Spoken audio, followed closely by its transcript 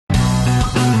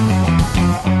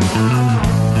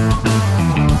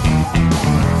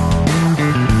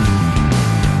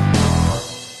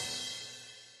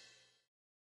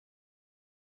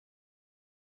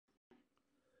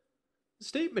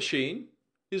State machine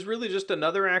is really just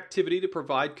another activity to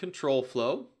provide control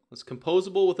flow. It's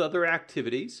composable with other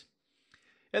activities.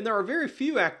 And there are very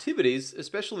few activities,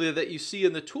 especially that you see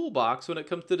in the toolbox when it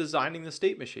comes to designing the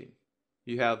state machine.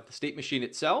 You have the state machine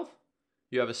itself,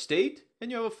 you have a state,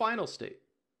 and you have a final state.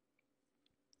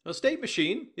 A state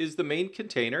machine is the main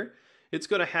container. It's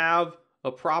going to have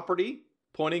a property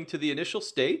pointing to the initial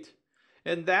state,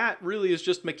 and that really is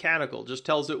just mechanical, just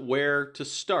tells it where to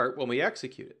start when we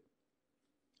execute it.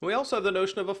 We also have the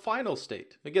notion of a final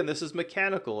state. Again, this is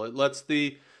mechanical. It lets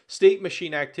the state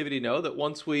machine activity know that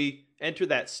once we enter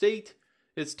that state,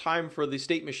 it's time for the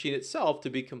state machine itself to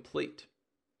be complete.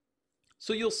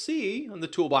 So you'll see on the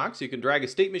toolbox, you can drag a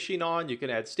state machine on, you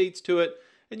can add states to it,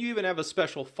 and you even have a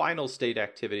special final state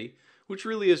activity, which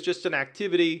really is just an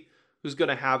activity who's going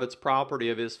to have its property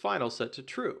of is final set to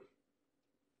true.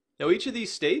 Now each of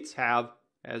these states have,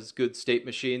 as good state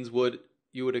machines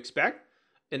you would expect,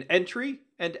 an entry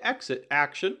and exit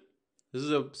action. This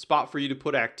is a spot for you to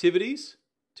put activities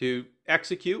to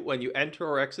execute when you enter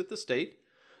or exit the state.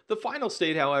 The final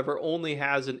state, however, only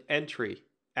has an entry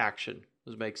action.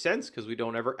 This makes sense because we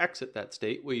don't ever exit that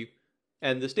state. We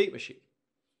end the state machine.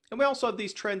 And we also have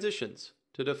these transitions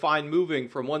to define moving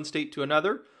from one state to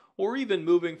another, or even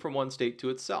moving from one state to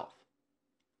itself.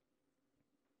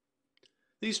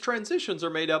 These transitions are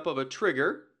made up of a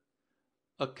trigger,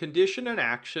 a condition and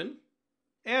action,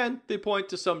 and they point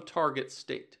to some target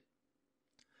state.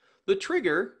 The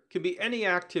trigger can be any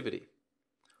activity.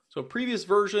 So in previous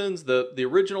versions, the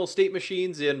original state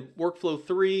machines in Workflow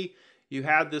 3, you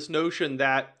had this notion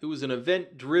that it was an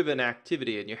event-driven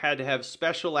activity, and you had to have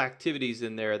special activities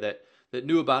in there that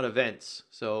knew about events.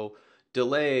 So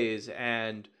delays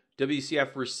and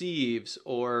WCF receives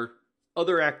or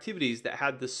other activities that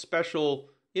had this special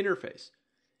interface.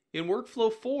 In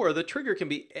Workflow 4, the trigger can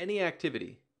be any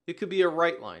activity. It could be a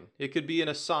write line. It could be an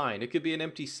assign. It could be an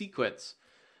empty sequence.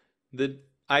 The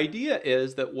idea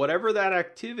is that whatever that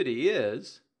activity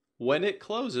is, when it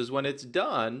closes, when it's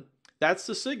done, that's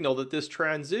the signal that this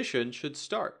transition should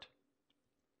start.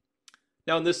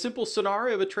 Now, in this simple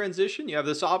scenario of a transition, you have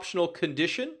this optional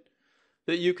condition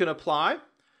that you can apply,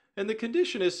 and the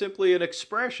condition is simply an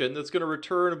expression that's going to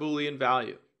return a Boolean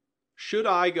value. Should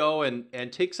I go and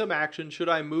take some action? Should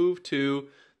I move to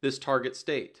this target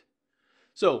state?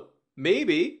 So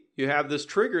maybe you have this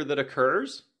trigger that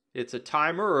occurs. It's a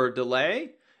timer or a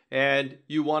delay, and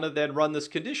you want to then run this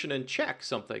condition and check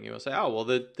something. You want to say, oh, well,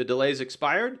 the delay's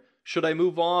expired. Should I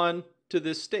move on to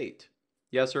this state?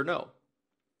 Yes or no?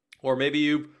 Or maybe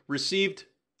you've received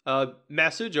a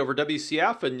message over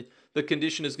WCF, and the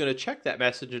condition is going to check that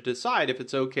message and decide if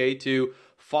it's okay to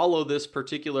follow this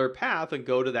particular path and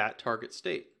go to that target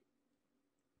state.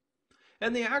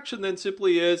 And the action then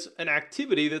simply is an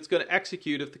activity that's going to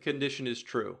execute if the condition is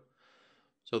true.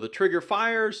 So the trigger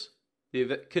fires,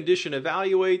 the condition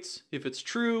evaluates. If it's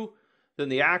true, then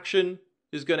the action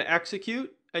is going to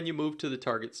execute and you move to the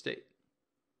target state.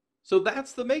 So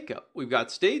that's the makeup. We've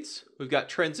got states, we've got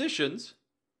transitions,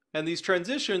 and these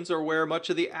transitions are where much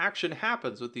of the action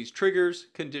happens with these triggers,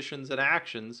 conditions, and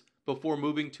actions before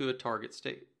moving to a target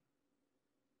state.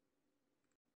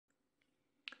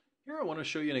 Here I want to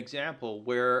show you an example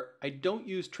where I don't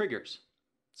use triggers.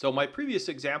 So my previous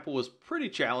example was pretty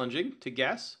challenging to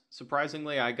guess.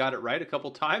 Surprisingly, I got it right a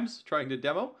couple times trying to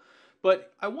demo,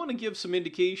 but I want to give some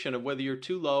indication of whether you're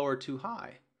too low or too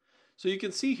high. So you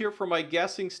can see here for my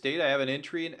guessing state, I have an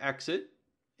entry and exit,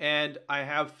 and I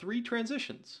have three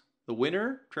transitions. The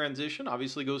winner transition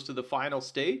obviously goes to the final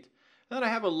state, and then I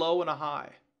have a low and a high.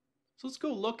 So let's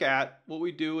go look at what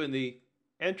we do in the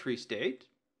entry state.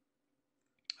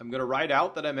 I'm going to write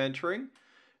out that I'm entering,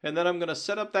 and then I'm going to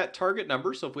set up that target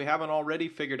number. So if we haven't already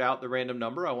figured out the random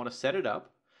number, I want to set it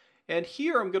up. And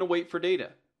here I'm going to wait for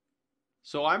data.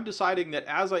 So I'm deciding that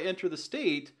as I enter the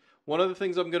state, one of the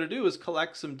things I'm going to do is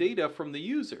collect some data from the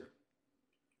user.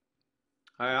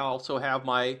 I also have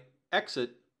my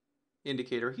exit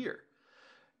indicator here.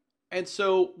 And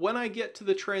so when I get to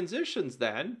the transitions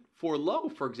then, for low,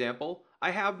 for example, I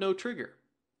have no trigger.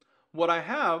 What I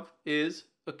have is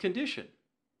a condition.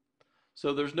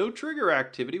 So there's no trigger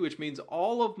activity, which means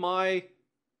all of my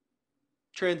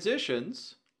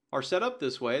transitions are set up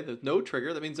this way. There's no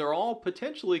trigger. That means they're all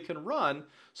potentially can run.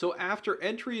 So after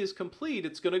entry is complete,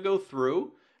 it's going to go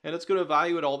through and it's going to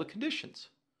evaluate all the conditions.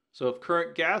 So if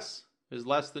current guess is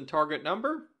less than target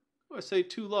number, I say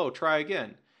too low, try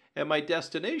again. And my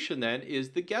destination then is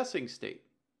the guessing state.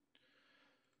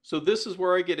 So this is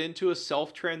where I get into a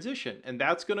self-transition, and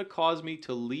that's going to cause me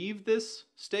to leave this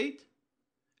state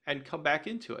and come back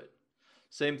into it.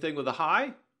 Same thing with a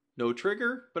high, no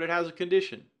trigger, but it has a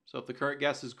condition. So if the current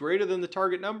guess is greater than the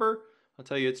target number, I'll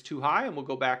tell you it's too high and we'll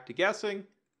go back to guessing.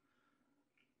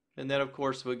 And then of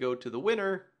course, if we go to the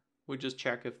winner, we just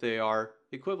check if they are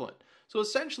equivalent. So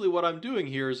essentially what I'm doing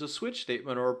here is a switch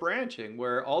statement or a branching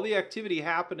where all the activity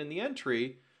happened in the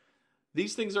entry.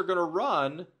 These things are going to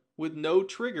run with no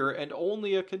trigger and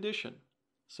only a condition.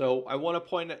 So I want to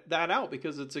point that out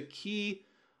because it's a key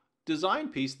design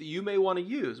piece that you may want to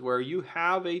use where you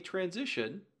have a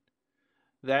transition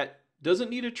that doesn't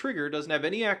need a trigger, doesn't have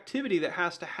any activity that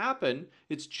has to happen.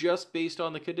 It's just based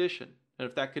on the condition. And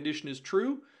if that condition is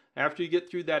true, after you get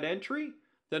through that entry,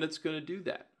 then it's going to do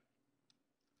that.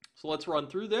 So let's run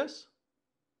through this.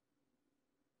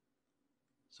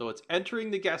 So it's entering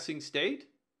the guessing state.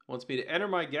 It wants me to enter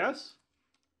my guess.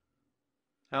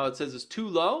 Now it says it's too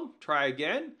low. Try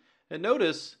again. And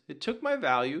notice it took my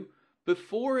value.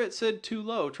 Before it said too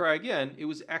low, try again, it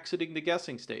was exiting the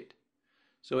guessing state.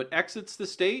 So it exits the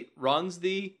state, runs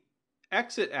the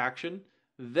exit action,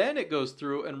 then it goes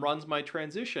through and runs my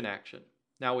transition action.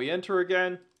 Now we enter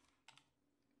again.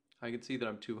 I can see that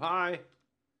I'm too high.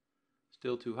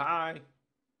 Still too high.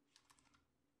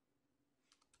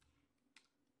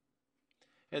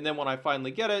 And then when I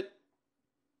finally get it,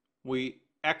 we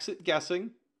exit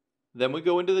guessing. Then we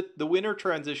go into the winner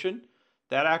transition.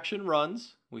 That action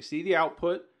runs. We see the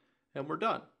output and we're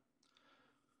done.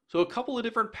 So a couple of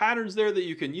different patterns there that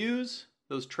you can use.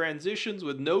 Those transitions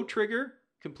with no trigger,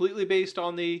 completely based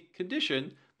on the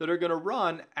condition, that are going to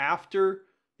run after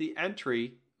the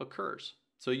entry occurs.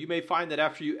 So you may find that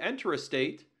after you enter a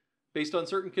state, based on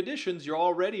certain conditions, you're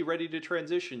already ready to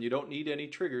transition. You don't need any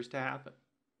triggers to happen.